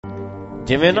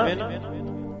ਜਿਵੇਂ ਨਾ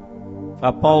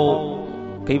ਆਪਾਂ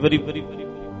ਉਹ ਕਈ ਵਾਰੀ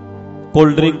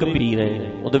ਕੋਲਡ ਡਰਿੰਕ ਪੀ ਰਹੇ,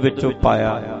 ਉਹਦੇ ਵਿੱਚੋਂ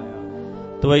ਪਾਇਆ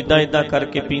ਤਾਂ ਏਦਾਂ ਏਦਾਂ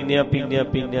ਕਰਕੇ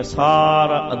ਪੀਂਦਿਆਂ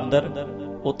ਸਾਰਾ ਅੰਦਰ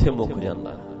ਉੱਥੇ ਮੁੱਕ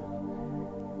ਜਾਂਦਾ।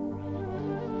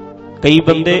 ਕਈ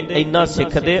ਬੰਦੇ ਇੰਨਾ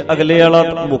ਸਿੱਖਦੇ, ਅਗਲੇ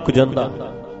ਵਾਲਾ ਮੁੱਕ ਜਾਂਦਾ,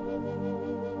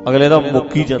 ਅਗਲੇ ਦਾ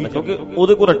ਮੁੱਕ ਹੀ ਜਾਂਦਾ, ਕਿਉਂਕਿ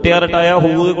ਉਹਦੇ ਕੋਲ ਰੱਟਿਆ ਰਟਾਇਆ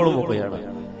ਹੋਊ, ਉਹਦੇ ਕੋਲ ਮੁੱਕ ਜਾਣਾ।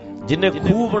 ਜਿਹਨੇ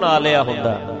ਖੂਹ ਬਣਾ ਲਿਆ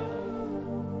ਹੁੰਦਾ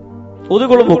ਉਹਦੇ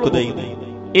ਕੋਲ ਮੁੱਕਦਾ ਹੀ ਨਹੀਂ।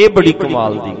 ਇਹ ਬੜੀ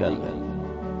ਕਮਾਲ ਦੀ ਗੱਲ ਹੈ।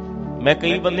 ਮੈਂ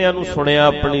ਕਈ ਬੰਦਿਆਂ ਨੂੰ ਸੁਣਿਆ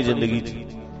ਆਪਣੀ ਜ਼ਿੰਦਗੀ 'ਚ,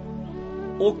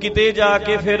 ਉਹ ਕਿਤੇ ਜਾ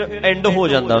ਕੇ ਫਿਰ ਐਂਡ ਹੋ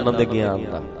ਜਾਂਦਾ ਉਹਨਾਂ ਦੇ ਗਿਆਨ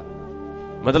ਦਾ।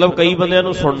 ਮਤਲਬ ਕਈ ਬੰਦਿਆਂ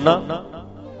ਨੂੰ ਸੁਣਨਾ,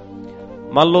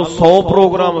 ਮੰਨ ਲਓ 100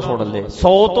 ਪ੍ਰੋਗਰਾਮ ਸੁਣ ਲਏ,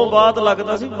 100 ਤੋਂ ਬਾਅਦ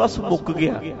ਲੱਗਦਾ ਸੀ ਬਸ ਮੁੱਕ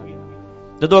ਗਿਆ।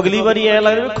 ਜਦੋਂ ਅਗਲੀ ਵਾਰੀ ਐ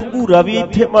ਲੱਗਦਾ ਵੀ ਖੰਗੂਰਾ ਵੀ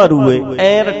ਇੱਥੇ ਮਾਰੂ,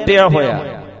 ਐ ਰੱਟਿਆ ਹੋਇਆ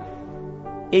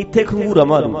ਇੱਥੇ ਖੰਗੂਰਾ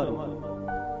ਮਾਰੂ,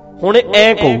 ਹੁਣ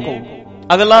ਐ ਕਹੂ,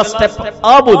 ਅਗਲਾ ਸਟੈਪ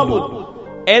ਆ ਬੋਲੂ,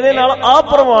 ਇਹਦੇ ਨਾਲ ਆ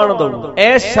ਪ੍ਰਮਾਣ ਦਊ,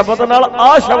 ਐ ਸ਼ਬਦ ਨਾਲ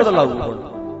ਆ ਸ਼ਬਦ ਲਾਊ। ਹੁਣ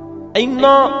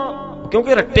ਇੰਨਾ,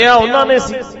 ਕਿਉਂਕਿ ਰੱਟਿਆ ਉਹਨਾਂ ਨੇ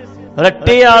ਸੀ।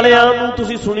 ਰੱਟੇ ਵਾਲਿਆਂ ਨੂੰ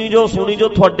ਤੁਸੀਂ ਸੁਣੀ ਜੋ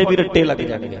ਤੁਹਾਡੇ ਵੀ ਰੱਟੇ ਲੱਗ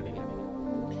ਜਾਣਗੇ।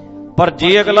 ਪਰ ਜੇ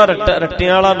ਅਗਲਾ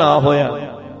ਰੱਟਿਆਂ ਵਾਲਾ ਨਾ ਹੋਇਆ,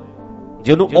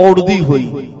 ਜਿਹਨੂੰ ਔੜਦੀ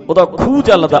ਹੋਈ, ਉਹਦਾ ਖੂਹ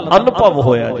ਚੱਲਦਾ, ਅਨੁਭਵ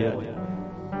ਹੋਇਆ ਜੇ,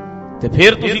 ਤੇ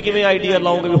ਫਿਰ ਤੁਸੀਂ ਕਿਵੇਂ ਆਈਡੀਆ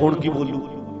ਲਾਓਗੇ ਵੀ ਹੁਣ ਕੀ ਬੋਲੂ,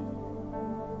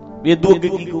 ਵੀ ਇਦੋਂ ਅੱਗੇ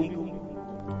ਕੀ ਕਹੂ?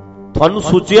 ਤੁਹਾਨੂੰ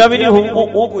ਸੋਚਿਆ ਵੀ ਨਹੀਂ ਹੋਊ,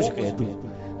 ਉਹ ਕੁਛ ਕਹਿ ਦੂ।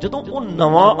 ਜਦੋਂ ਉਹ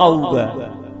ਨਵਾਂ ਆਊਗਾ,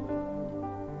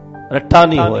 ਰੱਟਾ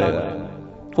ਨਹੀਂ ਹੋਏਗਾ,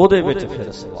 ਉਹਦੇ ਵਿੱਚ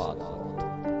ਫਿਰ ਸਵਾਦ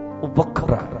ਉਹ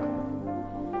ਵੱਖਰਾ।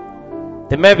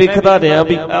 ਤੇ ਮੈਂ ਵੇਖਦਾ ਰਿਹਾ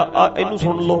ਵੀ ਇਹਨੂੰ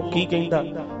ਸੁਣ ਲਓ ਕੀ ਕਹਿੰਦਾ,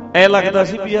 ਐ ਲੱਗਦਾ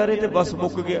ਸੀ ਵੀ ਯਾਰ ਇਹ ਤੇ ਬਸ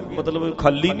ਮੁੱਕ ਗਿਆ, ਮਤਲਬ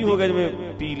ਖਾਲੀ ਨਹੀਂ ਹੋ ਗਿਆ, ਜਿਵੇਂ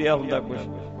ਪੀ ਲਿਆ ਹੁੰਦਾ ਕੁਛ,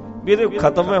 ਵੀ ਇਹਦੇ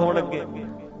ਖਤਮ ਹੈ ਹੁਣ ਅੱਗੇ।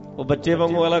 ਉਹ ਬੱਚੇ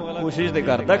ਵਾਂਗੂ ਵਾਲਾ ਕੋਸ਼ਿਸ਼ ਤੇ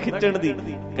ਕਰਦਾ ਖਿੱਚਣ ਦੀ।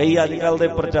 ਕਈ ਅੱਜ ਕੱਲ ਦੇ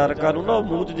ਪ੍ਰਚਾਰਕਾਂ ਨੂੰ ਨਾ ਉਹ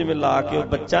ਮੂੰਹ 'ਚ ਜਿਵੇਂ ਲਾ ਕੇ, ਉਹ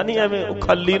ਬੱਚਾ ਨਹੀਂ ਐਵੇਂ ਉਹ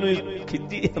ਖਾਲੀ ਨੂੰ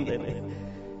ਖਿੱਚੀ ਜਾਂਦੇ ਨੇ।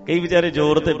 ਕਈ ਵਿਚਾਰੇ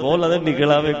ਜ਼ੋਰ ਤੇ ਬਹੁਤ ਲਾਉਂਦੇ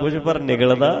ਨਿਕਲ ਆਵੇ ਕੁਛ, ਪਰ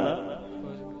ਨਿਕਲਦਾ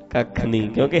ਕੱਖ ਨਹੀਂ,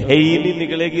 ਕਿਉਂਕਿ ਹੈ ਹੀ ਨਹੀਂ,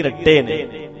 ਨਿਕਲੇਗੀ ਰੱਟੇ ਨੇ।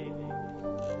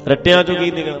 ਰੱਟਿਆਂ ਚੋਂ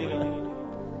ਕੀ ਨਿਕਲਦਾ?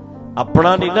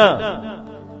 ਆਪਣਾ ਨਹੀਂ ਨਾ,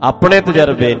 ਆਪਣੇ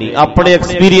ਤਜਰਬੇ ਨਹੀਂ, ਆਪਣੇ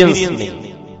ਐਕਸਪੀਰੀਅੰਸ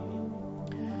ਨਹੀਂ।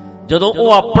 ਜਦੋਂ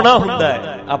ਉਹ ਆਪਣਾ ਹੁੰਦਾ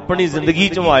ਹੈ, ਆਪਣੀ ਜ਼ਿੰਦਗੀ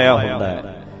 'ਚ ਆਇਆ ਹੁੰਦਾ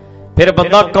ਹੈ, ਫਿਰ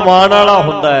ਬੰਦਾ ਕਮਾਉਣ ਵਾਲਾ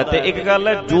ਹੁੰਦਾ ਹੈ। ਤੇ ਇੱਕ ਗੱਲ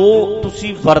ਹੈ, ਜੋ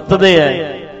ਤੁਸੀਂ ਵਰਤਦੇ ਆ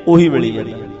ਉਹੀ ਮਿਲੀ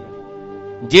ਜਾਂਦਾ।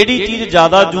 ਜਿਹੜੀ ਚੀਜ਼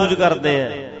ਜ਼ਿਆਦਾ ਯੂਜ਼ ਕਰਦੇ ਆ,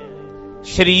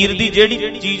 ਸਰੀਰ ਦੀ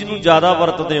ਜਿਹੜੀ ਚੀਜ਼ ਨੂੰ ਜ਼ਿਆਦਾ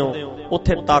ਵਰਤਦੇ ਹੋ,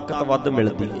 ਉੱਥੇ ਤਾਕਤ ਵੱਧ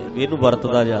ਮਿਲਦੀ ਹੈ, ਵੀ ਇਹਨੂੰ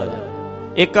ਵਰਤਦਾ ਜ਼ਿਆਦਾ।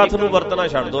 ਇੱਕ ਹੱਥ ਨੂੰ ਵਰਤਣਾ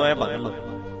ਛੱਡ ਦੋ, ਐ ਬੰਨ ਲਓ,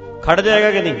 ਖੜ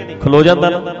ਜਾਏਗਾ ਕਿ ਨਹੀਂ? ਖਲੋ ਜਾਂਦਾ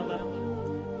ਨਾ।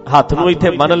 ਹੱਥ ਨੂੰ ਇੱਥੇ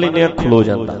ਬੰਨ ਲੈਂਦੇ ਆ, ਖਲੋ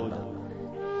ਜਾਂਦਾ।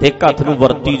 ਤੇ ਇੱਕ ਹੱਥ ਨੂੰ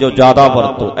ਵਰਤੀ ਜੋ, ਜ਼ਿਆਦਾ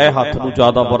ਵਰਤੋ, ਇਹ ਹੱਥ ਨੂੰ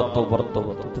ਜ਼ਿਆਦਾ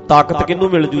ਵਰਤੋ ਤੇ ਤਾਕਤ ਕਿਹਨੂੰ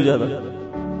ਮਿਲ ਜੂ ਜ਼ਿਆਦਾ?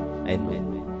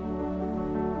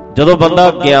 ਜਦੋਂ ਬੰਦਾ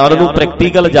ਗਿਆਨ ਨੂੰ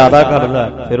ਪ੍ਰੈਕਟੀਕਲ ਜ਼ਿਆਦਾ ਕਰਦਾ,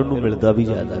 ਫਿਰ ਉਹਨੂੰ ਮਿਲਦਾ ਵੀ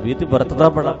ਜ਼ਿਆਦਾ, ਵੀ ਇਹ ਤੇ ਵਰਤਦਾ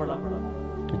ਬੜਾ,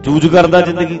 ਯੂਜ਼ ਕਰਦਾ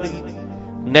ਜ਼ਿੰਦਗੀ 'ਚ।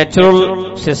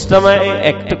 ਨੈਚੁਰਲ ਸਿਸਟਮ ਹੈ ਇਹ,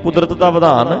 ਐਕਟ ਕੁਦਰਤ ਦਾ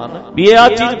ਵਿਧਾਨ, ਵੀ ਇਹ ਆ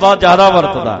ਚੀਜ਼ ਬਹੁਤ ਜ਼ਿਆਦਾ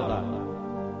ਵਰਤਦਾ,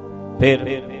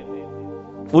 ਫਿਰ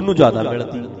ਉਹਨੂੰ ਜ਼ਿਆਦਾ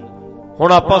ਮਿਲਦੀ।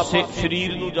 ਹੁਣ ਆਪਾਂ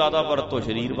ਸਰੀਰ ਨੂੰ ਜ਼ਿਆਦਾ ਵਰਤੋ,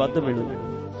 ਸਰੀਰ ਵੱਧ ਮਿਲੂ।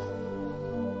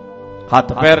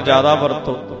 ਹੱਥ ਪੈਰ ਜ਼ਿਆਦਾ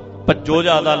ਵਰਤੋ, ਭੱਜੋ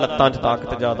ਜ਼ਿਆਦਾ, ਲੱਤਾਂ 'ਚ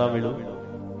ਤਾਕਤ ਜ਼ਿਆਦਾ ਮਿਲੂ।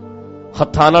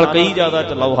 ਹੱਥਾਂ ਨਾਲ ਕਈ ਜ਼ਿਆਦਾ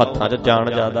ਚਲਾਓ, ਹੱਥਾਂ 'ਚ ਜਾਨ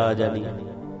ਜ਼ਿਆਦਾ ਆ ਜਾਣੀ,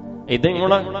 ਏਦਾਂ ਹੀ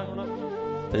ਹੋਣਾ।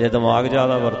 ਤੇ ਜੇ ਦਿਮਾਗ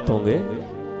ਜ਼ਿਆਦਾ ਵਰਤੋਗੇ,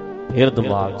 ਫਿਰ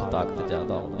ਦਿਮਾਗ 'ਚ ਤਾਕਤ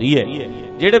ਜ਼ਿਆਦਾ ਆਉਂਦੀ ਹੈ।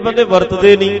 ਜਿਹੜੇ ਬੰਦੇ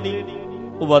ਵਰਤਦੇ ਨਹੀਂ,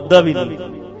 ਉਹ ਵੱਧਦਾ ਵੀ ਨਹੀਂ।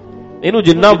 ਇਹਨੂੰ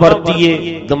ਜਿੰਨਾ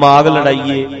ਵਰਤੀਏ, ਦਿਮਾਗ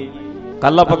ਲੜਾਈਏ।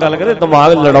 ਕੱਲ ਆਪਾਂ ਗੱਲ ਕਰੀਏ,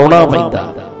 ਦਿਮਾਗ ਲੜਾਉਣਾ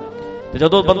ਪੈਂਦਾ। ਤੇ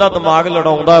ਜਦੋਂ ਬੰਦਾ ਦਿਮਾਗ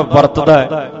ਲੜਾਉਂਦਾ,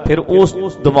 ਵਰਤਦਾ, ਫਿਰ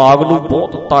ਉਸ ਦਿਮਾਗ ਨੂੰ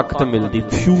ਬਹੁਤ ਤਾਕਤ ਮਿਲਦੀ,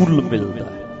 ਫਿਊਲ ਮਿਲਦਾ।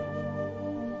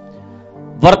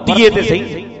 ਵਰਤੀਏ ਤੇ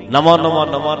ਸਹੀ,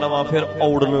 ਨਵਾਂ ਫਿਰ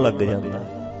ਔੜਨ ਲੱਗ ਜਾਂਦਾ।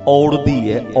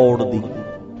 ਔੜਦੀ ਹੈ, ਔੜਦੀ।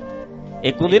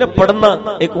 ਇੱਕ ਹੁੰਦੀ ਨਾ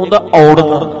ਪੜ੍ਹਨਾ, ਇੱਕ ਹੁੰਦਾ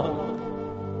ਔੜਨਾ।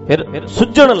 ਫਿਰ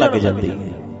ਸੁੱਝਣ ਲੱਗ ਜਾਂਦੀ ਹੈ,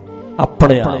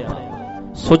 ਆਪਣੇ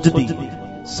ਆਪ ਸੁੱਝਦੀ,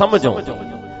 ਸਮਝ ਆਉਂਦੀ,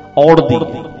 ਔੜਦੀ।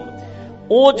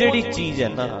 ਉਹ ਜਿਹੜੀ ਚੀਜ਼ ਹੈ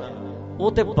ਨਾ,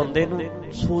 ਉਹ ਤੇ ਬੰਦੇ ਨੂੰ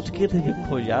ਸੋਚ ਕੇ ਤੇ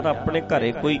ਵੇਖੋ ਯਾਰ, ਆਪਣੇ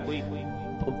ਘਰੇ ਕੋਈ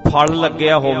ਫਲ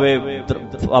ਲੱਗਿਆ ਹੋਵੇ,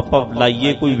 ਆਪਾਂ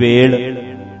ਲਾਈਏ ਕੋਈ ਵੇਲ,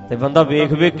 ਤੇ ਬੰਦਾ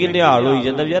ਵੇਖ ਕੇ ਨਿਹਾਲ ਹੋਈ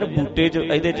ਜਾਂਦਾ ਵੀ ਯਾਰ ਬੂਟੇ 'ਚ,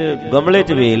 ਇਹਦੇ 'ਚ ਗਮਲੇ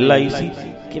 'ਚ ਵੇਲ ਲਾਈ ਸੀ,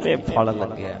 ਕਿਵੇਂ ਫਲ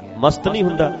ਲੱਗਿਆ। ਮਸਤ ਨਹੀਂ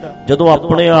ਹੁੰਦਾ ਜਦੋਂ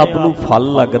ਆਪਣੇ ਆਪ ਨੂੰ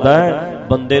ਫਲ ਲੱਗਦਾ ਹੈ।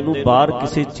 ਬੰਦੇ ਨੂੰ ਬਾਹਰ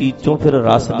ਕਿਸੇ ਚੀਜ਼ 'ਚੋਂ ਫਿਰ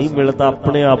ਰਸ ਨਹੀਂ ਮਿਲਦਾ,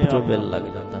 ਆਪਣੇ ਆਪ 'ਚੋਂ ਮਿਲਣ ਲੱਗ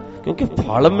ਜਾਂਦਾ, ਕਿਉਂਕਿ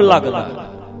ਫਲ ਮਿਲ ਲੱਗਦਾ,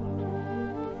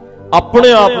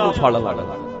 ਆਪਣੇ ਆਪ ਨੂੰ ਫਲ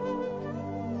ਲੱਗਦਾ।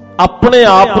 ਆਪਣੇ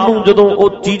ਆਪ ਨੂੰ ਜਦੋਂ ਉਹ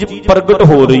ਚੀਜ਼ ਪ੍ਰਗਟ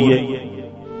ਹੋ ਰਹੀ ਹੈ,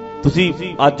 ਤੁਸੀਂ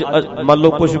ਅੱਜ ਮੰਨ ਲਓ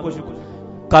ਕੁਝ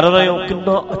ਕਰ ਰਹੇ ਹੋ,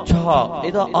 ਕਿੰਨਾ ਅੱਛਾ,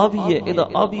 ਇਹਦਾ ਆ ਵੀ ਹੈ, ਇਹਦਾ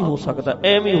ਆ ਵੀ ਹੋ ਸਕਦਾ,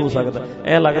 ਐਵੇਂ ਹੋ ਸਕਦਾ,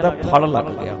 ਐ ਲੱਗਦਾ ਫਲ ਲੱਗ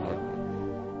ਗਿਆ।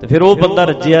 ਤੇ ਫਿਰ ਉਹ ਬੰਦਾ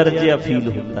ਰੱਜਿਆ ਫੀਲ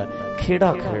ਹੁੰਦਾ,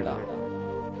 ਖੇੜਾ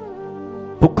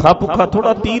ਭੁੱਖਾ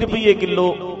ਥੋੜਾ 30 ਰੁਪਏ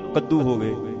ਕਿਲੋ ਕੱਦੂ ਹੋ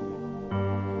ਗਏ,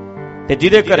 ਤੇ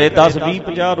ਜਿਹਦੇ ਘਰੇ 10 20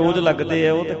 50 ਰੋਜ਼ ਲੱਗਦੇ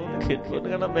ਆ ਉਹ ਤੇ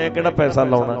ਕਹਿੰਦਾ ਮੈਂ ਕਿਹੜਾ ਪੈਸਾ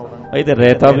ਲਾਉਣਾ, ਅਸੀਂ ਤੇ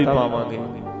ਰਾਇਤਾ ਵੀ ਪਾਵਾਂਗੇ,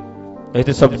 ਅਸੀਂ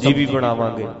ਤੇ ਸਬਜ਼ੀ ਵੀ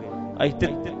ਬਣਾਵਾਂਗੇ, ਅਸੀਂ ਤੇ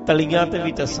ਤਲੀਆਂ ਤੇ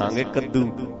ਵੀ ਚੱਸਾਂਗੇ ਕੱਦੂ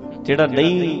ਜਿਹੜਾ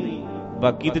ਨਹੀਂ।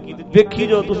 ਬਾਕੀ ਤੇ ਵੇਖੀ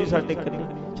ਜਾਓ ਤੁਸੀਂ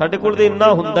ਸਾਡੇ ਕੋਲ ਤੇ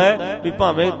ਇੰਨਾ ਹੁੰਦਾ ਹੈ ਵੀ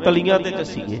ਭਾਵੇਂ ਤਲੀਆਂ ਤੇ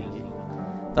ਚੱਸੀਏ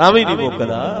ਤਾਂ ਵੀ ਨਹੀਂ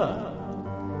ਮੁੱਕਦਾ।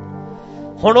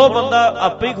 ਹੁਣ ਉਹ ਬੰਦਾ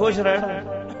ਆਪੇ ਹੀ ਖੁਸ਼ ਰਹਿਣਾ।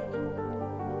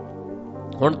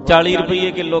 ਹੁਣ 40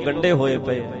 ਰੁਪਏ ਕਿਲੋ ਗੰਢੇ ਹੋਏ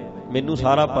ਪਏ, ਮੈਨੂੰ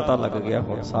ਸਾਰਾ ਪਤਾ ਲੱਗ ਗਿਆ,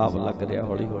 ਹੁਣ ਹਿਸਾਬ ਲੱਗ ਰਿਹਾ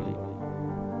ਹੌਲੀ ਹੌਲੀ।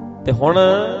 ਤੇ ਹੁਣ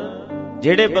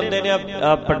ਜਿਹੜੇ ਬੰਦੇ ਨੇ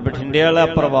ਬਠਿੰਡੇ ਵਾਲਾ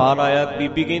ਪਰਿਵਾਰ ਆਇਆ,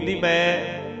 ਬੀਬੀ ਕਹਿੰਦੀ ਮੈਂ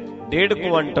 1.5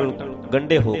 ਕੁਆਂਟਲ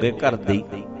ਗੰਢੇ ਹੋ ਗਏ ਘਰ ਦੇ,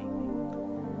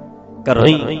 ਘਰੋਂ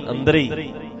ਹੀ ਅੰਦਰ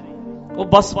ਹੀ। ਉਹ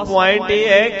ਬਸ ਪੁਆਇੰਟ ਇਹ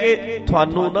ਹੈ ਕਿ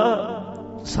ਤੁਹਾਨੂੰ ਨਾ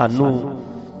ਸਾਨੂੰ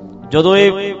ਜਦੋਂ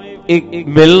ਇਹ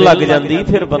ਮਿਲ ਲੱਗ ਜਾਂਦੀ,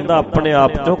 ਫਿਰ ਬੰਦਾ ਆਪਣੇ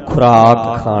ਆਪ ਚੋਂ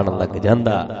ਖੁਰਾਕ ਖਾਣ ਲੱਗ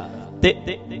ਜਾਂਦਾ। ਤੇ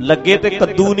ਲੱਗੇ ਤੇ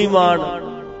ਕੱਦੂ ਨਹੀਂ ਮਾਣ,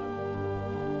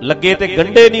 ਲੱਗੇ ਤੇ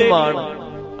ਗੰਢੇ ਨਹੀਂ ਮਾਣ,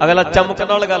 ਅਗਲਾ ਚਮਕ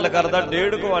ਨਾਲ ਗੱਲ ਕਰਦਾ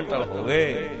 1.5 ਕੁਆਂਟਲ ਹੋ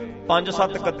ਗਏ,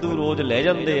 5-7 ਕੱਦੂ ਰੋਜ਼ ਲੈ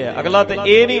ਜਾਂਦੇ ਆ ਅਗਲਾ, ਤੇ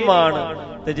ਇਹ ਨਹੀਂ ਮਾਣ।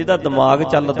 ਤੇ ਜਿਹਦਾ ਦਿਮਾਗ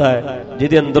ਚੱਲਦਾ ਹੈ,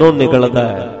 ਜਿਹਦੇ ਅੰਦਰੋਂ ਨਿਕਲਦਾ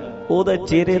ਹੈ, ਉਹਦਾ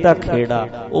ਚਿਹਰੇ ਦਾ ਖੇੜਾ,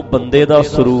 ਉਹ ਬੰਦੇ ਦਾ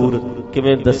ਸਰੂਰ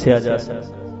ਕਿਵੇਂ ਦੱਸਿਆ ਜਾ ਸਕਦਾ?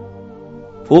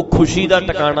 ਉਹ ਖੁਸ਼ੀ ਦਾ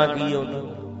ਟਿਕਾਣਾ ਕੀ ਹੈ,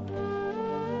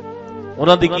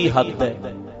 ਉਹਨਾਂ ਦੀ ਕੀ ਹੱਦ ਹੈ?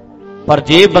 ਪਰ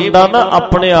ਜੇ ਬੰਦਾ ਨਾ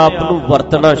ਆਪਣੇ ਆਪ ਨੂੰ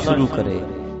ਵਰਤਣਾ ਸ਼ੁਰੂ ਕਰੇ,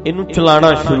 ਇਹਨੂੰ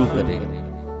ਚਲਾਣਾ ਸ਼ੁਰੂ ਕਰੇ,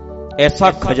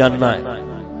 ਐਸਾ ਖਜ਼ਾਨਾ ਹੈ।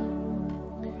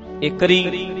 ਇੱਕ ਵਾਰੀ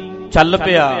ਚੱਲ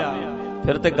ਪਿਆ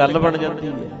ਫਿਰ ਤੇ ਗੱਲ ਬਣ ਜਾਂਦੀ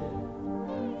ਹੈ।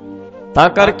 ਤਾਂ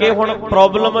ਕਰਕੇ ਹੁਣ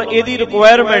ਪ੍ਰੋਬਲਮ ਇਹਦੀ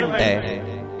ਰਿਕੁਆਇਰਮੈਂਟ ਹੈ।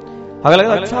 ਅਗਲਾ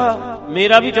ਕਹਿੰਦਾ ਅੱਛਾ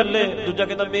ਮੇਰਾ ਵੀ ਚੱਲੇ, ਦੂਜਾ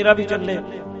ਕਹਿੰਦਾ ਮੇਰਾ ਵੀ ਚੱਲੇ,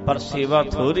 ਪਰ ਸੇਵਾ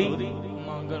ਥੋੜੀ,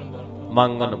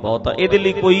 ਮੰਗਣ ਬਹੁਤ ਆ। ਇਹਦੇ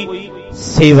ਲਈ ਕੋਈ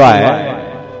ਸੇਵਾ ਹੈ,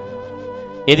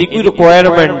 ਇਹਦੀ ਕੋਈ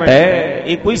ਰਿਕੁਆਇਰਮੈਂਟ ਹੈ,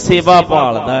 ਇਹ ਕੋਈ ਸੇਵਾ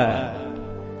ਭਾਲਦਾ ਹੈ।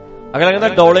 ਅਗਲਾ ਕਹਿੰਦਾ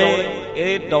ਡੌਲੇ,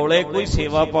 ਇਹ ਡੌਲੇ ਕੋਈ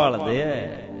ਸੇਵਾ ਭਾਲਦੇ ਆ,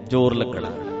 ਜ਼ੋਰ ਲੱਗਣਾ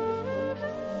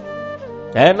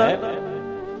ਹੈ ਨਾ।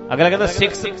 ਅਗਲਾ ਕਹਿੰਦਾ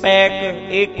 6 ਪੈਕ,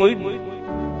 ਇਹ ਕੋਈ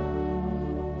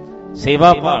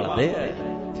ਸੇਵਾ ਭਾਲਦੇ ਆ।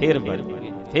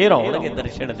 ਫਿਰ ਆਉਣਗੇ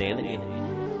ਦਰਸ਼ਨ ਦੇਣਗੇ,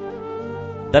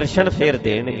 ਦਰਸ਼ਨ ਫਿਰ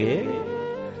ਦੇਣਗੇ,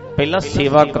 ਪਹਿਲਾਂ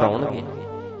ਸੇਵਾ ਕਰਾਉਣਗੇ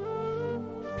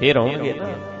ਫਿਰ ਆਉਣਗੇ ਨਾ।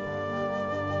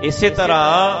 ਇਸੇ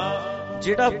ਤਰ੍ਹਾਂ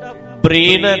ਜਿਹੜਾ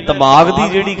ਬ੍ਰੇਨ ਹੈ, ਦਿਮਾਗ ਦੀ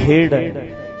ਜਿਹੜੀ ਖੇਡ ਹੈ,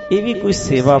 ਇਹ ਵੀ ਕੋਈ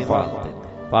ਸੇਵਾ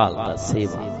ਭਾਲਦਾ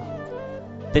ਸੇਵਾ।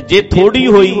 ਤੇ ਜੇ ਥੋੜੀ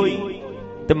ਹੋਈ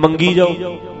ਤੇ ਮੰਗੀ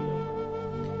ਜਾਓ,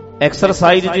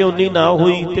 ਐਕਸਰਸਾਈਜ਼ ਜੇ ਉਨੀ ਨਾ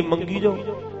ਹੋਈ ਤੇ ਮੰਗੀ ਜਾਓ,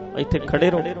 ਇੱਥੇ ਖੜੇ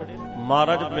ਰਹੋ।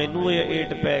 ਮਹਾਰਾਜ ਮੈਨੂੰ ਇਹ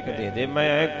 8 ਪੈਕ ਦੇ ਦੇ, ਮੈਂ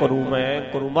ਐ ਕਰੂੰ, ਮੈਂ ਐ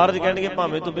ਕਰੂੰ। ਮਹਾਰਾਜ ਕਹਿਣਗੇ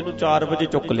ਭਾਵੇਂ ਤੂੰ ਮੈਨੂੰ 4 ਵਜੇ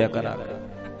ਚੁੱਕ ਲਿਆ ਕਰ,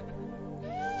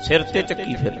 ਸਿਰ ਤੇ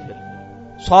ਚੱਕੀ ਫਿਰ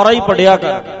ਸਾਰਾ ਹੀ ਪੜਿਆ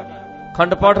ਕਰ,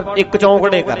 ਖੰਡ ਪਾਠ 1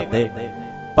 ਚੌਂਕੜੇ ਕਰਦੇ।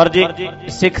 ਪਰ ਜੇ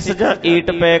 6 ਜਾਂ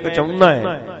 8 ਪੈਕ ਚਾਹੁੰਦਾ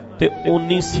ਹੈ ਤੇ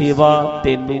ਉਨੀ ਸੇਵਾ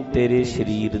ਤੈਨੂੰ ਤੇਰੇ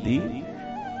ਸਰੀਰ ਦੀ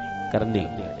ਕਰਨੀ,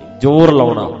 ਜ਼ੋਰ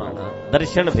ਲਾਉਣਾ,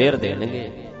 ਦਰਸ਼ਨ ਫੇਰ ਦੇਣਗੇ,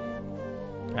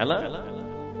 ਹੈ ਨਾ।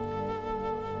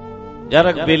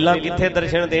 ਯਾਰ ਬੇਲਾਂ ਕਿੱਥੇ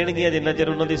ਦਰਸ਼ਨ ਦੇਣਗੀਆਂ ਜਿੰਨਾ ਚਿਰ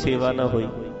ਉਹਨਾਂ ਦੀ ਸੇਵਾ ਨਾ ਹੋਈ।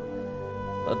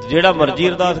 ਜਿਹੜਾ ਮਰਜ਼ੀ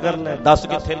ਅਰਦਾਸ ਕਰ ਲੈ, ਦੱਸ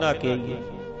ਕਿੱਥੇ ਨਾ ਕੇ ਆਈਏ,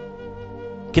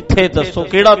 ਕਿੱਥੇ ਦੱਸੋ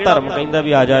ਕਿਹੜਾ ਧਰਮ ਕਹਿੰਦਾ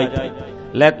ਵੀ ਆ ਜਾ ਇੱਥੇ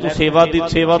ਲੈ ਤੂੰ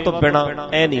ਸੇਵਾ ਤੋਂ ਬਿਨਾਂ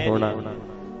ਐ ਨਹੀਂ ਹੋਣਾ।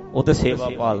 ਉਹ ਤੇ ਸੇਵਾ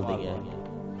ਭਾਲਦੀ ਹੈ।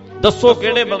 ਦੱਸੋ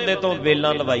ਕਿਹੜੇ ਬੰਦੇ ਤੋਂ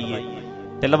ਵੇਲਾਂ ਲਵਾਈਏ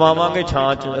ਤੇ ਲਵਾਵਾਂਗੇ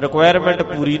ਛਾਂ ਚ, ਰਿਕੁਆਇਰਮੈਂਟ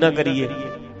ਪੂਰੀ ਨਾ ਕਰੀਏ,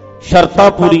 ਸ਼ਰਤਾਂ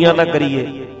ਪੂਰੀਆਂ ਨਾ ਕਰੀਏ,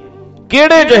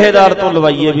 ਕਿਹੜੇ ਜਹੇਦਾਰ ਤੋਂ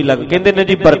ਲਵਾਈਏ ਵੀ ਲੱਗ ਕਹਿੰਦੇ ਨੇ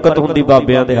ਜੀ ਬਰਕਤ ਹੁੰਦੀ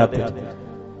ਬਾਬਿਆਂ ਦੇ ਹੱਥ ਚ,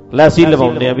 ਲੈ ਅਸੀਂ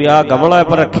ਲਵਾਉਂਦੇ ਆ ਵੀ ਆਹ ਗਮਲਾ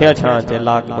ਪਰ ਰੱਖਿਆ ਛਾਂ ਚ,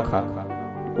 ਲਾ ਕੇ ਵਿਖਾ,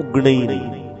 ਉੱਗਣਾ ਹੀ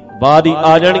ਨਹੀਂ, ਬਾਅਦ ਹੀ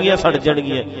ਆ ਜਾਣਗੀਆਂ, ਸੜ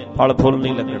ਜਾਣਗੀਆਂ, ਫਲ ਫੁੱਲ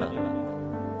ਨਹੀਂ ਲੱਗਣਾ।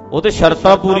 ਉਹ ਤੇ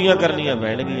ਸ਼ਰਤਾਂ ਪੂਰੀਆਂ ਕਰਨੀਆਂ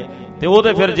ਪੈਣਗੀਆਂ। ਤੇ ਉਹ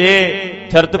ਤੇ ਫਿਰ ਜੇ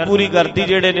ਸ਼ਰਤ ਪੂਰੀ ਕਰਦੀ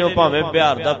ਜਿਹੜੇ ਨੇ, ਉਹ ਭਾਵੇਂ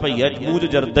ਬਿਹਾਰ ਦਾ ਭਈਆ ਮੂੰਹ ਚ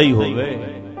ਜਰਦਾ ਹੀ ਹੋਵੇ,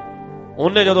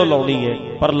 ਉਹਨੇ ਜਦੋਂ ਲਾਉਣੀ ਹੈ,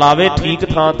 ਪਰ ਲਾਵੇ ਠੀਕ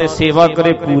ਥਾਂ ਤੇ, ਸੇਵਾ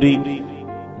ਕਰੇ ਪੂਰੀ,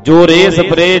 ਜੋ ਰੇ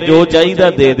ਸਪਰੇ ਜੋ ਚਾਹੀਦਾ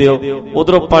ਦੇ ਦਿਓ,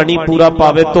 ਉਧਰੋਂ ਪਾਣੀ ਪੂਰਾ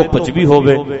ਪਾਵੇ, ਧੁੱਪ ਚ ਵੀ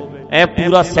ਹੋਵੇ, ਐ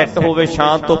ਪੂਰਾ ਸੈੱਟ ਹੋਵੇ,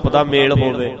 ਛਾਂ ਧੁੱਪ ਦਾ ਮੇਲ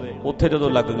ਹੋਵੇ। ਉੱਥੇ ਜਦੋਂ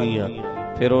ਲੱਗ ਗਈਆਂ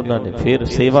ਫਿਰ ਉਹਨਾਂ ਨੇ ਫਿਰ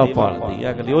ਸੇਵਾ ਭਾਲਦੀ ਆ।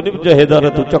 ਅਗਲੀ ਉਹ ਨਹੀਂ ਜਹੇਦਾਰ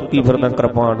ਤੂੰ ਚੱਕੀ ਫਿਰਦਾ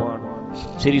ਕਿਰਪਾਨ,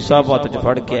 ਸ੍ਰੀ ਸਾਹਿਬ ਹੱਥ ਚ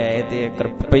ਫੜ ਕੇ ਆਏ ਤੇ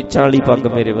ਪੈਚਾਂ ਵਾਲੀ ਪੱਗ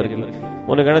ਮੇਰੇ ਵਰਗੀ,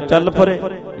 ਉਹਨੇ ਕਹਿਣਾ ਚੱਲ ਪਰੇ,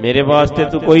 ਮੇਰੇ ਵਾਸਤੇ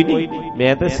ਤੂੰ ਕੋਈ ਨਹੀਂ,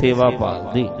 ਮੈਂ ਤੇ ਸੇਵਾ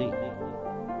ਭਾਲਦੀ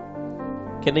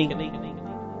ਕਿ ਨਹੀਂ।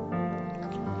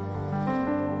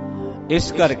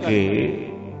 ਇਸ ਕਰਕੇ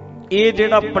ਇਹ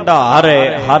ਜਿਹੜਾ ਭੰਡਾਰ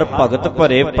ਹੈ, ਹਰ ਭਗਤ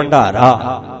ਭਰੇ ਭੰਡਾਰਾ,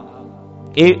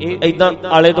 ਇਹ ਏਦਾਂ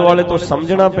ਆਲੇ ਦੁਆਲੇ ਤੋਂ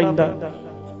ਸਮਝਣਾ ਪੈਂਦਾ।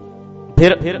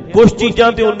 ਫਿਰ ਕੁਛ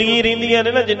ਚੀਜ਼ਾਂ ਤੇ ਉਨੀਆਂ ਹੀ ਰਹਿੰਦੀਆਂ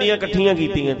ਨੇ ਨਾ ਜਿੰਨੀਆਂ ਇਕੱਠੀਆਂ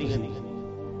ਕੀਤੀਆਂ ਤੁਸੀਂ,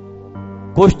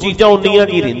 ਕੁਛ ਚੀਜ਼ਾਂ ਉਨੀਆਂ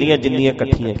ਕੀ ਰਹਿੰਦੀਆਂ ਜਿੰਨੀਆਂ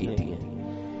ਇਕੱਠੀਆਂ ਕੀਤੀਆਂ।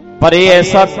 ਪਰ ਇਹ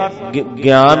ਐਸਾ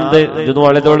ਗਿਆਨ ਦੇ ਜਦੋਂ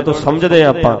ਆਲੇ ਦੁਆਲੇ ਤੋਂ ਸਮਝਦੇ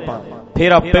ਆਪਾਂ,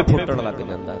 ਫਿਰ ਆਪੇ ਫੁੱਟਣ ਲੱਗ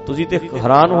ਜਾਂਦਾ। ਤੁਸੀਂ ਤੇ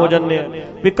ਹੈਰਾਨ ਹੋ ਜਾਂਦੇ ਆ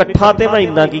ਵੀ ਇਕੱਠਾ ਤੇ ਮੈਂ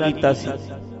ਇੰਨਾ ਕੀ ਕੀਤਾ ਸੀ,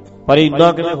 ਪਰ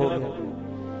ਇੰਨਾ ਕਿਵੇਂ ਹੋ ਗਿਆ।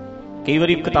 ਕਈ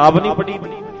ਵਾਰੀ ਕਿਤਾਬ ਨਹੀਂ ਪੜ੍ਹੀ,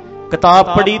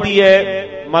 किताब पढ़ी दी है,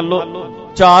 मान लो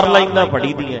 4 लाइनां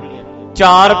पढ़ी दी है,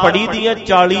 4 पढ़ी दी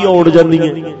 40 उड़ जांदियां।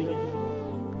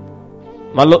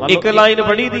 मान लो 1 लाइन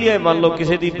पढ़ी दी है, मान लो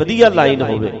किसी दी वधिया लाइन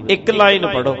होवे, 1 लाइन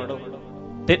पढ़ो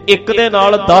ते 1 दे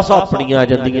नाल 10 अपनियां आ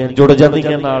जांदियां, जुड़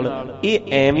जांदियां नाल। ये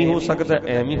ऐम ही हो सकदा,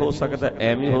 ऐम ही हो सकदा,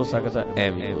 ऐम ही हो सकदा,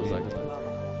 ऐम ही हो सकदा,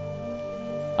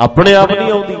 अपने आप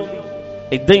नहीं आउंदी,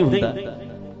 इदां ही हुंदा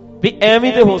भी ऐम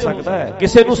ही ते हो सकदा है।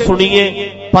 किसी नूं सुणीए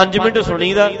 5 मिनट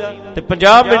सुणीदा ते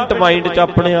 50 मिनट माइंड च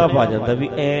अपने आप आ जांदा भी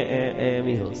ऐम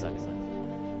ही हो सकदा,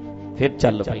 फिर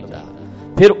चल पैंदा।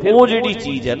 फिर वो जिहड़ी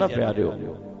चीज है ना प्यारिओ,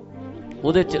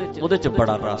 ਉਹਦੇ ਚ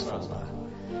बड़ा रस आउंदा,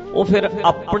 ਉਹ फिर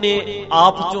अपने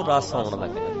आप चो रस आउण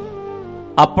लग जांदा,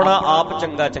 अपना आप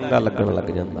चंगा चंगा लगण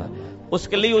लग जांदा। उस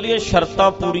लई ਉਹਦੀਆਂ शर्तां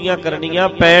पूरीਆਂ करनियां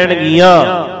पैणगीਆਂ।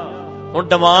 ਹੁਣ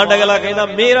डिमांड अगला कहना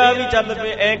मेरा भी चल पे,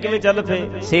 ऐ किवें चल पे?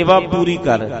 सेवा पूरी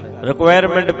कर,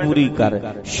 रिक्वायरमेंट पूरी कर,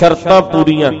 शर्तां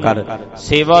पूरीਆਂ कर,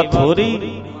 सेवा थोड़ी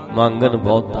मंगन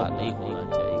बहुता नहीं होना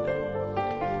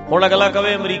चाहिए। ਹੁਣ अगला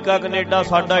कहे अमरीका कनेडा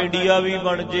साडा इंडिया भी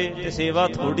बन जे ते सेवा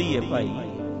थोड़ी है भाई,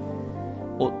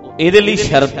 ਇਹਦੇ ਲਈ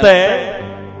शर्त है।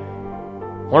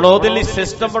 ਹੁਣ ਉਹਦੇ ਲਈ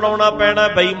सिस्टम बनाना पैना,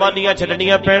 बेईमानियां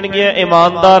छड्डणियां पैणगीਆਂ,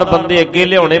 ईमानदार बंदे अगे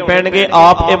लियाउणे पैणगे,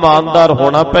 आप ईमानदार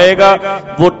होना पएगा।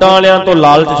 वोटां वालियां तो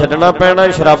लालच छड्डना पैना,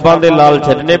 शराबां दे लालच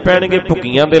छड्डने पैणगे,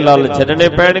 भुक्कीਆਂ दे लालच छड्डने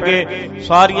पैणगे,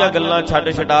 सारियां गल्लां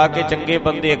छड्ड छडा के चंगे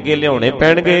बंदे अगे लियाउणे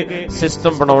पैणगे,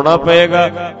 सिस्टम बनाउणा पएगा।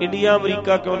 इंडिया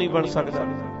अमरीका क्यों नहीं बन सकदा?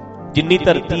 जिन्नी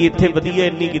धरती इत्थे वधिया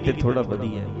इन्नी किते थोड़ा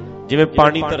वधिया, जिवें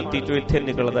पानी धरती चों इत्थे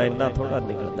निकलदा इन्ना थोड़ा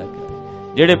निकलदा,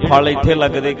 ਜਿਹੜੇ फल इत्थे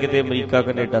लगदे किते अमरीका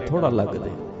कनेडा थोड़ा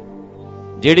लगदे,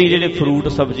 ਜਿਹੜੇ फ्रूट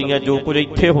सब्जियां जो कुछ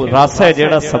इत्थे हो रस है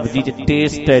जिहड़ा सब्जी च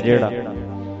टेस्ट है जिहड़ा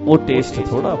वो टेस्ट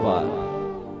थोड़ा बाहर,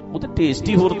 वो तो टेस्ट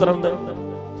ही होर तरह दा,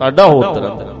 साडा होर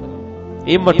तरह दा।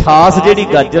 ये मिठास जिहड़ी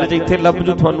गाजर च इत्थे लभ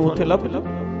जू तुहानूं उत्थे लभ जू,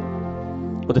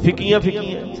 वो तो फिक्कियां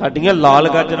फिक्कियां। साडियां लाल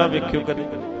गाजरां वेखियो कदे,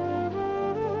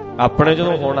 अपने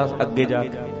जदों होना अगे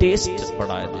जाके टेस्ट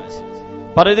बड़ा है,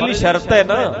 पर इहदे लई शर्त है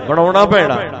ना, बनाउणा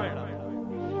पैना,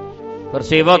 पर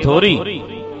सेवा थोड़ी।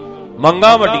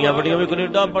 मंगा वड्डियां वड्डियां भी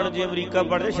कनेडा बन जे अमरीका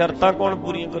बन जे, शर्तां कौन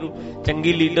पूरीਆਂ करू?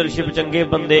 चंगी लीडरशिप, चंगे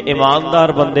बंदे,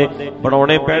 ईमानदार बंदे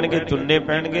बनाउणे पैणगे, चुनने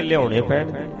पैणगे, लियाउणे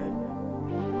पैणगे।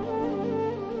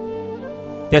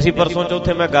 ते असीं परसों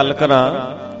चौथे मैं गल करां,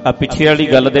 आ पिछे वाली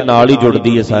गल दे नाल ही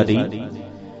जुड़दी है सारी,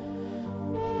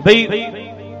 बई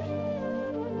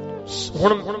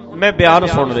ਹੁਣ मैं बयान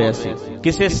सुन रहा सी,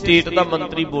 किसी स्टेट का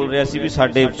मंत्री बोल रहा सी भी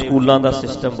साडे स्कूलों का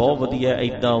सिस्टम बहुत वधिया,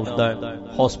 इदां उदां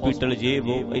हॉस्पिटल जे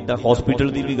वो इदां, हॉस्पिटल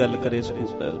की भी गल करे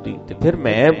स्कूल दी। ते फिर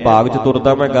मैं बाग च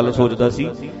तुरदा मैं गल सोचदा सी,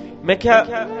 मैं क्या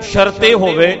शर्त ये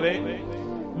होवे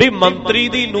भी मंत्री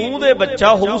दी नूंह दे बच्चा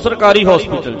होऊ सरकारी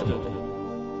हॉस्पिटल च,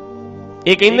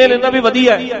 ये कहंदे ने ना भी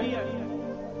वधिया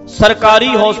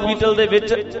सरकारी हॉस्पिटल दे विच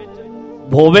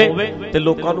होवे ते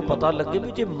लोकां नूं पता लगे भी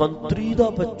जे मंत्री दा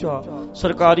बच्चा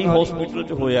सरकारी हॉस्पिटल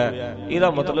च होया है, इहदा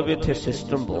मतलब इत्थे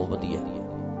सिस्टम बहुत वधिया,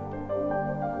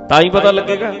 तां ही पता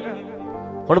लगेगा।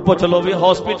 हुण पुछ लो भी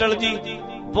हॉस्पिटल जी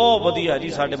बहुत वधिया जी,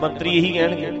 साडे मंत्री यही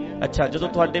कहणगे। अच्छा जदों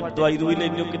तुहाडे दवाई दूई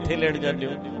लैंदे हो कित्थे लैण जांदे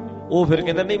हो? ਉਹ फिर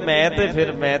कहता नहीं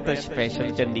मैं तो स्पैशल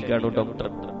चंडीगढ़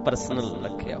डॉक्टर परसनल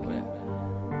रखिया होया,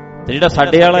 ते जिहड़ा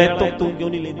साडे वाला है तू क्यों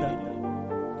नहीं लैंदा?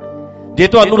 जे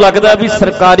तुहानूं लगदा भी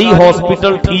सरकारी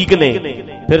हॉस्पिटल ठीक ने,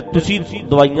 फिर तुसीं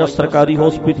दवाइयां सरकारी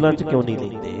हॉस्पिटलां च क्यों नहीं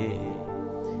लैंदे?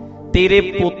 तेरे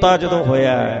पोता जदों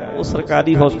होया वो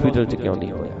सरकारी हॉस्पिटल च क्यों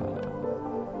नहीं होया?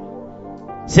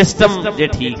 सिस्टम जे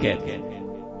ठीक है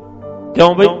क्यों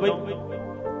बई?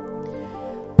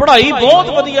 पढ़ाई बहुत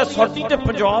वधिया साडी ते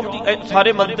पंजाब दी,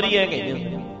 सारे मंत्री है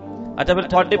कहंदे। अच्छा फिर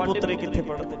तुहाडे पुत्रे कित्थे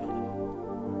पढ़दे?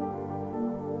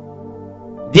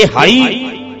 जे हाई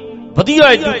वधिया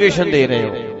एजुकेशन दे रहे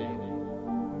हो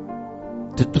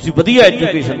ते तुसीं वधिया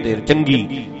एजुकेशन दे रहे चंगी,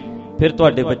 फिर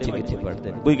तुहाडे बच्चे कित्थे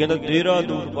पढ़दे? कोई कहंदा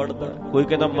देहरादून पढ़दा, कोई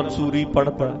कहंदा मंसूरी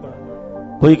पढ़दा,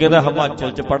 कोई कहंदा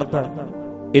हिमाचल च पढ़दा,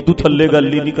 इदू थल्ले गल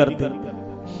ही नहीं करदे।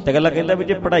 ते गल्ला कहंदा भी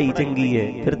जे पढ़ाई चंगी है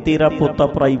फिर तेरा पोता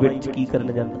प्राइवेट च की करन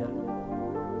जांदा?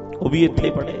 वो भी इत्थे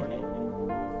पढ़े।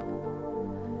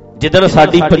 जिदन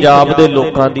साडी पंजाब दे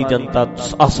लोकां दी जनता,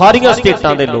 सारियां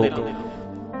स्टेटां दे लोग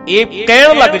ਇਹ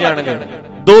ਕਹਿਣ ਲੱਗ ਜਾਣਗੇ,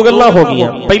 ਦੋ ਗੱਲਾਂ ਹੋ ਗਈਆਂ।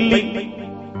 ਪਹਿਲੀ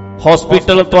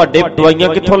ਹਸਪੀਟਲ ਤੁਹਾਡੇ ਦਵਾਈਆਂ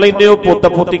ਕਿੱਥੋਂ ਲੈਂਦੇ ਹੋ, ਪੋਤਾ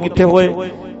ਪੋਤੀ ਕਿੱਥੇ ਹੋਏ,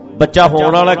 ਬੱਚਾ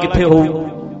ਹੋਣ ਵਾਲਾ ਕਿੱਥੇ ਹੋਊ,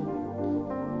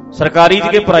 ਸਰਕਾਰੀ ਚ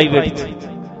ਕਿ ਪ੍ਰਾਈਵੇਟ ਚ?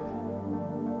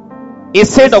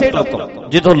 ਇਸੇ ਡਾਕਟਰ ਤੋਂ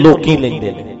ਜਿੱਥੋਂ ਲੋਕੀ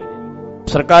ਲੈਂਦੇ ਨੇ।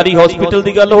 ਸਰਕਾਰੀ ਹਸਪੀਟਲ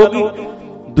ਦੀ ਗੱਲ ਹੋ ਗਈ।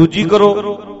 ਦੂਜੀ ਕਰੋ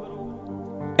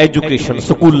ਐਜੂਕੇਸ਼ਨ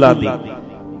ਸਕੂਲਾਂ ਦੀ,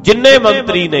 जिन्ने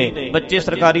मंत्री ने बच्चे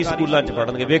सरकारी स्कूलों च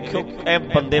पढ़नगे, वेखियो ऐ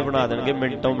बंदे बना देंगे,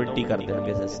 मिंटों मिंटी कर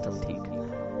देंगे सिस्टम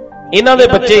ठीक। इन्हां दे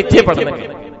बच्चे इत्थे पढ़नगे,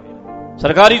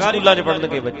 ਸਰਕਾਰੀ ਸਕੂਲਾਂ 'ਚ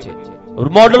ਪੜ੍ਹਨਗੇ ਬੱਚੇ,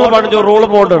 ਮਾਡਲ ਬਣ ਜਾਓ, ਰੋਲ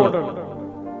ਮਾਡਲ।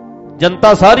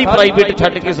 ਜਨਤਾ ਸਾਰੀ ਪ੍ਰਾਈਵੇਟ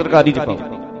ਛੱਡ ਕੇ ਸਰਕਾਰੀ 'ਚ ਪਾਓ।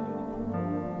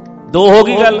 ਦੋ ਹੋ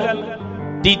ਗਈ ਗੱਲ।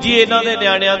 ਤੀਜੀ, ਇਹਨਾਂ ਦੇ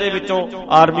ਨਿਆਣਿਆਂ ਦੇ ਵਿੱਚੋਂ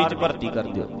ਆਰਮੀ 'ਚ ਭਰਤੀ ਕਰ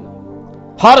ਦਿਓ,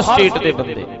 ਹਰ ਸਟੇਟ ਦੇ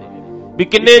ਬੰਦੇ। ਵੀ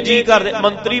ਕਿੰਨੇ ਜੀ ਕਰਦੇ,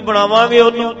 ਮੰਤਰੀ ਬਣਾਵਾਂਗੇ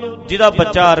ਉਹਨੂੰ ਜਿਹਦਾ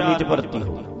ਬੱਚਾ ਆਰਮੀ 'ਚ ਭਰਤੀ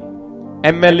ਹੋ,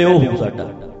 MLA ਉਹ ਹੋਊ ਸਾਡਾ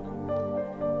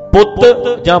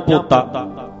ਪੁੱਤ ਜਾਂ ਪੋਤਾ।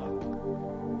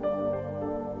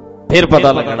 ਫਿਰ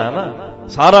ਪਤਾ ਲੱਗਣਾ ਨਾ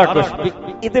ਸਾਰਾ ਕੁਝ,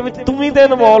 ਇਹਦੇ ਵਿੱਚ ਤੂੰ ਵੀ ਤੇ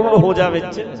ਇਨਵੋਲਵ ਹੋ ਜਾ,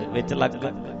 ਵਿੱਚ ਲੱਗ।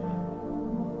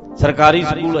 ਸਰਕਾਰੀ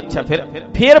ਸਕੂਲ ਅੱਛਾ,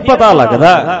 ਫਿਰ ਪਤਾ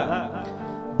ਲੱਗਦਾ।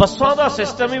 ਬੱਸਾਂ ਦਾ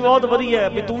ਸਿਸਟਮ ਹੀ ਬਹੁਤ ਵਧੀਆ,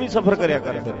 ਵੀ ਤੂੰ ਵੀ ਸਫ਼ਰ ਕਰਿਆ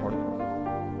ਕਰ ਫਿਰ ਹੁਣ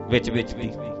ਵਿੱਚ ਵੀ।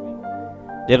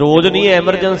 ਜੇ ਰੋਜ਼ ਨਹੀਂ,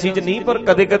 ਐਮਰਜੈਂਸੀ 'ਚ ਨਹੀਂ, ਪਰ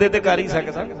ਕਦੇ ਕਦੇ ਤੇ ਕਰ ਹੀ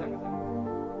ਸਕਦਾ,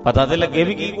 ਪਤਾ ਤੇ ਲੱਗੇ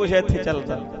ਵੀ ਕੀ ਕੁਛ ਇੱਥੇ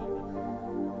ਚੱਲਦਾ।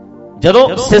 ਜਦੋਂ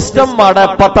ਸਿਸਟਮ ਮਾੜਾ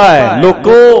ਪਤਾ ਹੈ,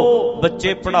 ਲੋਕੋ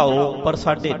ਬੱਚੇ ਪੜ੍ਹਾਓ, ਪਰ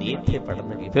ਸਾਡੇ ਨਹੀਂ ਇੱਥੇ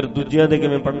ਪੜ੍ਹਨਗੇ, ਫਿਰ ਦੂਜਿਆਂ ਦੇ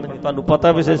ਕਿਵੇਂ ਪੜ੍ਹਨਗੇ? ਤੁਹਾਨੂੰ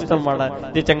ਪਤਾ ਵੀ ਸਿਸਟਮ ਮਾੜਾ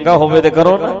ਹੈ, ਜੇ ਚੰਗਾ ਹੋਵੇ ਤੇ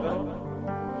ਕਰੋ ਨਾ।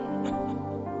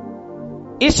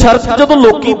 ਇਹ ਸ਼ਰਤ ਜਦੋਂ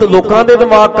ਲੋਕਾਂ ਦੇ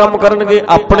ਦਿਮਾਗ ਕੰਮ ਕਰਨਗੇ,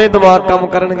 ਆਪਣੇ ਦਿਮਾਗ ਕੰਮ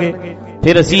ਕਰਨਗੇ,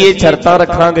 ਫਿਰ ਅਸੀਂ ਇਹ ਸ਼ਰਤਾਂ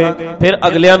ਰੱਖਾਂਗੇ। ਫਿਰ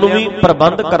ਅਗਲਿਆਂ ਨੂੰ ਵੀ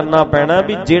ਪ੍ਰਬੰਧ ਕਰਨਾ ਪੈਣਾ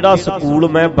ਵੀ ਜਿਹੜਾ ਸਕੂਲ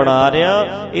ਮੈਂ ਬਣਾ ਰਿਹਾ,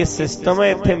 ਇਹ ਸਿਸਟਮ ਹੈ,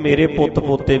 ਇੱਥੇ ਮੇਰੇ ਪੁੱਤ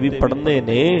ਪੋਤੇ ਵੀ ਪੜ੍ਹਨੇ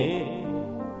ਨੇ,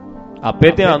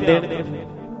 ਆਪੇ ਧਿਆਨ ਦੇਣਗੇ।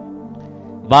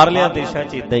 ਬਾਹਰਲਿਆਂ ਦੇਸ਼ਾਂ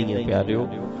 'ਚ ਇਦਾਂ ਹੀ ਹੈ ਪਿਆਰਿਓ।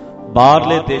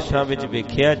 ਬਾਹਰਲੇ ਦੇਸ਼ਾਂ ਵਿੱਚ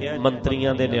ਵੇਖਿਆ,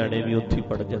 ਮੰਤਰੀਆਂ ਦੇ ਨਿਆਣੇ ਵੀ ਉੱਥੇ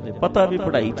ਪੜ੍ਹ ਜਾਂਦੇ, ਪਤਾ ਵੀ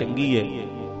ਪੜ੍ਹਾਈ ਚੰਗੀ ਹੈ,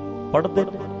 ਪੜ੍ਹਦੇ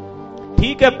ਨੇ।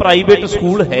 ਠੀਕ ਹੈ, ਪ੍ਰਾਈਵੇਟ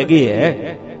ਸਕੂਲ ਹੈਗੇ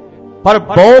ਹੈ, ਪਰ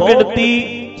ਬਹੁ ਗਿਣਤੀ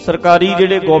ਸਰਕਾਰੀ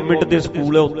ਜਿਹੜੇ ਗਵਰਨਮੈਂਟ ਦੇ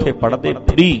ਸਕੂਲ ਹੈ ਉੱਥੇ ਪੜ੍ਹਦੇ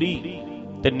ਫ੍ਰੀ,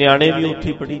 ਤੇ ਨਿਆਣੇ ਵੀ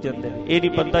ਉੱਥੇ ਪੜ੍ਹੀ ਜਾਂਦੇ ਨੇ। ਇਹ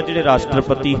ਨਹੀਂ ਪਤਾ ਜਿਹੜੇ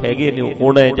ਰਾਸ਼ਟਰਪਤੀ ਹੈਗੇ ਨੇ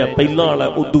ਹੁਣ ਹੈ ਜਾਂ ਪਹਿਲਾਂ ਵਾਲਾ,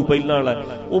 ਉਦੋਂ ਪਹਿਲਾਂ ਵਾਲਾ,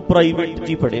 ਉਹ ਪ੍ਰਾਈਵੇਟ 'ਚ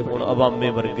ਹੀ ਪੜ੍ਹੇ ਹੋਣ, ਅਵਾਮੇ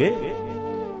ਵਰਗੇ।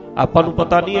 ਆਪਾਂ ਨੂੰ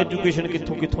ਪਤਾ ਨਹੀਂ ਐਜੂਕੇਸ਼ਨ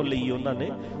ਕਿੱਥੋਂ ਕਿੱਥੋਂ ਲਈ ਉਹਨਾਂ ਨੇ,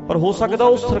 ਪਰ ਹੋ ਸਕਦਾ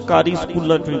ਉਹ ਸਰਕਾਰੀ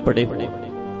ਸਕੂਲਾਂ 'ਚੋਂ ਹੀ ਪੜ੍ਹੇ ਹੋਣੇ।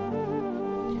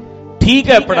 ਠੀਕ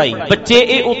ਹੈ, ਪੜ੍ਹਾਈ ਬੱਚੇ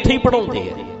ਇਹ ਉੱਥੇ ਹੀ ਪੜ੍ਹਾਉਂਦੇ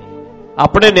ਆ,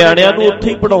 ਆਪਣੇ ਨਿਆਣਿਆਂ ਨੂੰ ਉੱਥੇ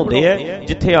ਹੀ ਪੜ੍ਹਾਉਂਦੇ ਆ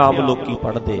ਜਿੱਥੇ ਆਮ ਲੋਕੀ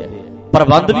ਪੜ੍ਹਦੇ ਆ।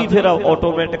 ਪ੍ਰਬੰਧ ਵੀ ਫਿਰ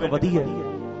ਆਟੋਮੈਟਿਕ ਵਧੀਆ।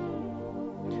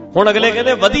 ਹੁਣ ਅਗਲੇ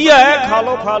ਕਹਿੰਦੇ ਵਧੀਆ ਹੈ, ਖਾ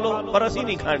ਲਓ, ਪਰ ਅਸੀਂ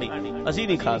ਨਹੀਂ ਖਾਣੀ, ਅਸੀਂ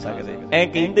ਨਹੀਂ ਖਾ ਸਕਦੇ, ਐ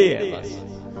ਕਹਿੰਦੇ ਆ, ਬਸ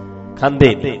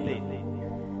ਖਾਂਦੇ ਨੇ।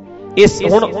 ਇਸ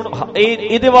ਹੁਣ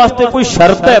ਇਹਦੇ ਵਾਸਤੇ ਕੋਈ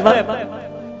ਸ਼ਰਤ ਹੈ ਨਾ?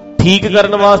 ਠੀਕ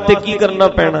ਕਰਨ ਵਾਸਤੇ ਕੀ ਕਰਨਾ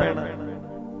ਪੈਣਾ?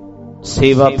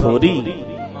 ਸੇਵਾ ਥੋੜੀ,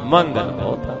 ਮੰਗਣ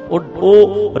ਬਹੁਤ।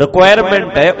 ਉਹ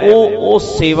ਰਿਕੁਆਇਰਮੈਂਟ ਹੈ, ਉਹ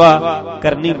ਸੇਵਾ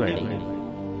ਕਰਨੀ ਪੈਣੀ,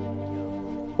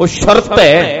 ਉਹ ਸ਼ਰਤ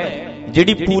ਹੈ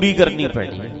ਜਿਹੜੀ ਪੂਰੀ ਕਰਨੀ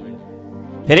ਪੈਣੀ।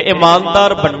 ਫਿਰ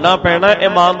ਇਮਾਨਦਾਰ ਬਣਨਾ ਪੈਣਾ।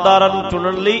 ਇਮਾਨਦਾਰਾਂ ਨੂੰ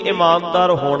ਚੁਣਨ ਲਈ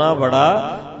ਇਮਾਨਦਾਰ ਹੋਣਾ ਬੜਾ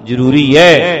ਜ਼ਰੂਰੀ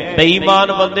ਹੈ।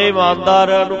 ਬੇਈਮਾਨ ਬੰਦੇ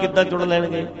ਇਮਾਨਦਾਰਾਂ ਨੂੰ ਕਿੱਦਾਂ ਚੁਣ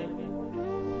ਲੈਣਗੇ?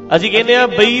 ਅਸੀਂ ਕਹਿੰਦੇ ਆ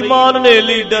ਬੇਈਮਾਨ ਨੇ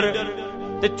ਲੀਡਰ,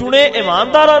 ਤੇ ਚੁਣੇ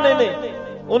ਇਮਾਨਦਾਰਾਂ ਨੇ,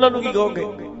 ਉਹਨਾਂ ਨੂੰ ਕੀ ਕਹੋਗੇ?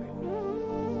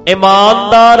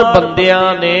 ਇਮਾਨਦਾਰ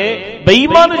ਬੰਦਿਆਂ ਨੇ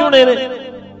ਬੇਈਮਾਨ ਚੁਣੇ ਨੇ,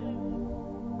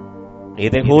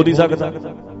 ਇਹ ਤੇ ਹੋ ਨਹੀਂ ਸਕਦਾ।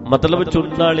 ਮਤਲਬ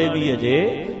ਚੁਣਨ ਵਾਲੇ ਵੀ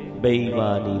ਅਜੇ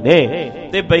ਬੇਈਮਾਨੀ ਨੇ।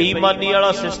 ਤੇ ਬੇਈਮਾਨੀ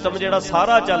ਵਾਲਾ ਸਿਸਟਮ ਜਿਹੜਾ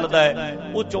ਸਾਰਾ ਚੱਲਦਾ ਹੈ,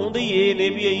 ਉਹ ਚਾਹੁੰਦੇ ਹੀ ਇਹ ਨੇ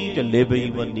ਵੀ ਇਹੀ ਚੱਲੇ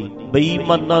ਬੇਈਮਾਨੀ।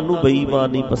 ਬੇਈਮਾਨਾਂ ਨੂੰ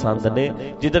ਬੇਈਮਾਨੀ ਪਸੰਦ ਨੇ।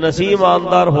 ਜਿੱਦਣ ਅਸੀਂ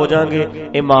ਇਮਾਨਦਾਰ ਹੋ ਜਾਾਂਗੇ,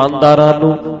 ਇਮਾਨਦਾਰਾਂ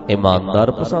ਨੂੰ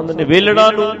ਇਮਾਨਦਾਰ ਪਸੰਦ ਨੇ,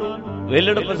 ਵੇਲੜਾਂ ਨੂੰ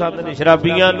ਵੇਲੜ ਪਸੰਦ ਨੇ,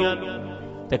 ਸ਼ਰਾਬੀਆਂ ਨੂੰ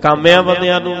ਤੇ ਕਾਮਿਆਂ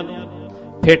ਬੰਦਿਆਂ ਨੂੰ,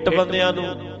 ਫਿੱਟ ਬੰਦਿਆਂ ਨੂੰ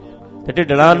ਤੇ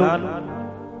ਢਿੱਡੜਾਂ ਨੂੰ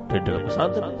ਢਿੱਡੜ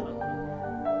ਪਸੰਦ ਨੇ।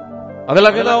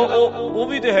 ਅਗਲਾ ਕਹਿੰਦਾ ਉਹ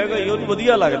ਵੀ ਤੇ ਹੈਗਾ ਹੀ, ਉਹਨੂੰ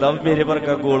ਵਧੀਆ ਲੱਗਦਾ ਮੇਰੇ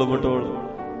ਵਰਗਾ ਗੋਲ ਮਟੋਲ,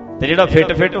 ਤੇ ਜਿਹੜਾ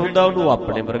ਫਿੱਟ ਹੁੰਦਾ ਉਹਨੂੰ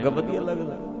ਆਪਣੇ ਵਰਗਾ ਵਧੀਆ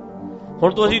ਲੱਗਦਾ।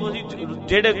 ਹੁਣ ਤੋਂ ਅਸੀਂ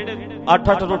ਜਿਹੜੇ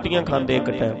 8-8 ਰੋਟੀਆਂ ਖਾਂਦੇ ਇੱਕ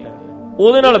ਟਾਈਮ,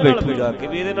 ਉਹਦੇ ਨਾਲ ਬੈਠੂ ਜਾ ਕੇ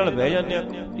ਵੀ ਇਹਦੇ ਨਾਲ ਬਹਿ ਜਾਂਦੇ ਆ,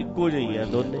 ਇੱਕੋ ਜਿਹੀ ਆ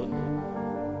ਦੋਨੇ,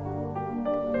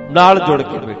 ਨਾਲ ਜੁੜ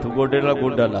ਕੇ ਬੈਠੂ, ਗੋਡੇ ਨਾਲ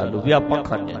ਗੋਡਾ ਲਾ ਲੂ ਵੀ ਆਪਾਂ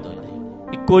ਖਾਂਦੇ ਦੋਨੇ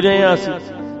ਇੱਕੋ ਜਿਹੇ ਆ ਅਸੀਂ।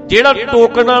 ਜਿਹੜਾ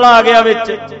ਟੋਕਣ ਵਾਲਾ ਆ ਗਿਆ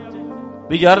ਵਿੱਚ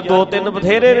ਵੀ ਯਾਰ 2-3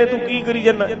 ਬਥੇਰੇ ਨੇ, ਤੂੰ ਕੀ ਕਰੀ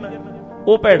ਜਾਂਦਾ,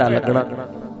 ਉਹ ਭੈੜਾ ਲੱਗਣਾ,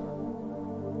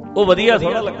 ਉਹ ਵਧੀਆ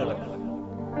ਥੋੜਾ ਲੱਗਣਾ।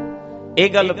 ਇਹ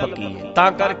ਗੱਲ ਪੱਕੀ ਹੈ।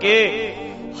 ਤਾਂ ਕਰਕੇ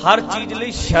ਹਰ ਚੀਜ਼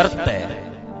ਲਈ ਸ਼ਰਤ ਹੈ।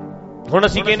 ਹੁਣ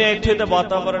ਅਸੀਂ ਕਹਿੰਦੇ ਇੱਥੇ ਤਾਂ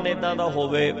ਵਾਤਾਵਰਨ ਏਦਾਂ ਦਾ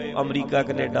ਹੋਵੇ, ਅਮਰੀਕਾ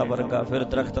ਕੈਨੇਡਾ ਵਰਗਾ, ਫਿਰ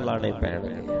ਦਰਖਤ ਲਾਣੇ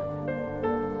ਪੈਣਗੇ,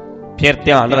 ਫਿਰ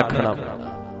ਧਿਆਨ ਰੱਖਣਾ ਪੈਣਾ।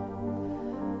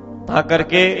 ਤਾਂ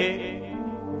ਕਰਕੇ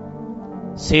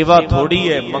ਸੇਵਾ ਥੋੜੀ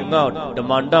ਹੈ, ਮੰਗਾਂ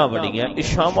ਡਿਮਾਂਡਾਂ ਬੜੀਆਂ,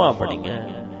 ਇਛਾਵਾਂ ਬੜੀਆਂ,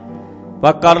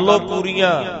 ਪਰ ਕਰ ਲੋ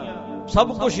ਪੂਰੀਆਂ,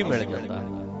 ਸਭ ਕੁਝ ਹੀ ਮਿਲ ਜਾਂਦਾ।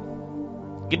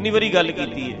 ਕਿੰਨੀ ਵਾਰੀ ਗੱਲ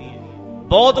ਕੀਤੀ ਹੈ,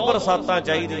 ਬਹੁਤ ਬਰਸਾਤਾਂ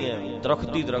ਚਾਹੀਦੀਆਂ,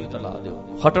 ਦਰਖਤ ਲਾ ਦਿਓ,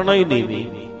 ਹਟਣਾ ਹੀ ਨਹੀਂ। ਵੀ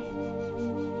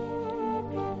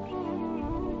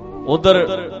ਉਧਰ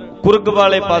ਕੁਰਗ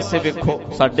ਵਾਲੇ ਪਾਸੇ ਵੇਖੋ,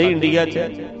 ਸਾਡੇ ਇੰਡੀਆ 'ਚ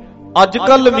ਅੱਜ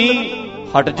ਕੱਲ ਮੀਂਹ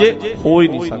ਹਟ ਜੇ, ਹੋ ਹੀ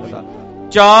ਨਹੀਂ ਸਕਦਾ।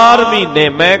 4 ਮਹੀਨੇ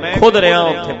ਮੈਂ ਖੁਦ ਰਿਹਾ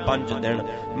ਉੱਥੇ, 5 ਦਿਨ,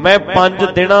 ਮੈਂ 5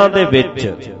 ਦਿਨਾਂ ਦੇ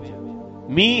ਵਿੱਚ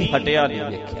ਮੀਂਹ ਹਟਿਆ ਨਹੀਂ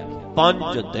ਵੇਖਿਆ।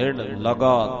 5 ਦਿਨ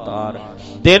ਲਗਾਤਾਰ,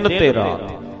 ਦਿਨ ਤੇ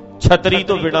ਰਾਤ, ਛਤਰੀ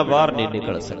ਤੋਂ ਬਿਨਾਂ ਬਾਹਰ ਨਹੀਂ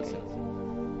ਨਿਕਲ ਸਕਦੇ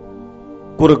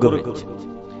ਕੁਰਗ ਵਿੱਚ।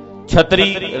 ਛਤਰੀ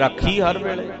ਰੱਖੀ ਹਰ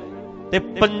ਵੇਲੇ, ਤੇ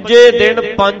 5 ਦਿਨ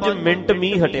 5 ਮਿੰਟ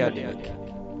ਮੀਂਹ ਹਟਿਆ ਨਹੀਂ ਰੱਖਿਆ,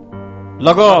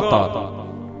 ਲਗਾਤਾਰ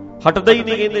ਹਟਦਾ ਹੀ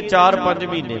ਨਹੀਂ। ਕਹਿੰਦੇ 4-5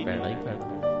 ਮਹੀਨੇ ਪੈਣਾ ਹੀ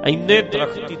ਪੈਣਾ, ਇੰਨੇ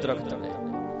ਦਰਖਤ ਹੀ ਦਰਖਤ ਨੇ।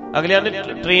 ਅਗਲਿਆਂ ਨੇ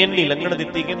ਟ੍ਰੇਨ ਨਹੀਂ ਲੰਘਣ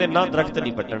ਦਿੱਤੀ, ਕਹਿੰਦੇ ਨਾ ਦਰਖਤ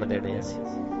ਨਹੀਂ ਪੱਟਣ ਦੇਣੇ ਅਸੀਂ,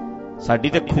 ਸਾਡੀ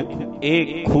ਤੇ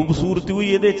ਇਹ ਖੂਬਸੂਰਤੀ ਹੋਈ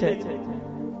ਇਹਦੇ ਚ ਹੈ,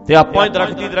 ਤੇ ਆਪਾਂ ਹੀ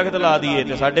ਦਰਖਤ ਹੀ ਦਰਖਤ ਲਾ ਦਈਏ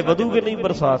ਤੇ ਸਾਡੇ ਵਧੂਗੇ ਨਹੀਂ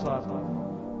ਬਰਸਾਤ।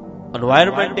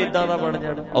 ਐਨਵਾਇਰਨਮੈਂਟ ਇਦਾਂ ਦਾ ਬਣ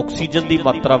ਜਾਣਾ, ਆਕਸੀਜਨ ਦੀ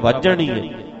ਮਾਤਰਾ ਵੱਧ ਜਾਣੀ ਹੈ,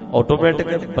 ਆਟੋਮੈਟਿਕ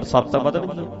ਬਰਸਾਤਾਂ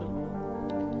ਵਧਣਗੀਆਂ।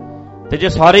 ਤੇ ਜੇ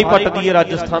ਸਾਰੇ ਹੀ ਪੱਟ ਦਈਏ,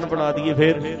 ਰਾਜਸਥਾਨ ਬਣਾ ਦਈਏ,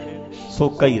 ਫਿਰ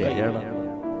ਸੋਕਾ ਹੀ ਰਹਿ ਜਾਣਾ।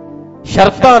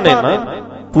 ਸ਼ਰਤਾਂ ਨੇ ਨਾ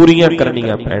ਪੂਰੀਆਂ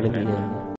ਕਰਨੀਆਂ ਪੈਣਗੀਆਂ।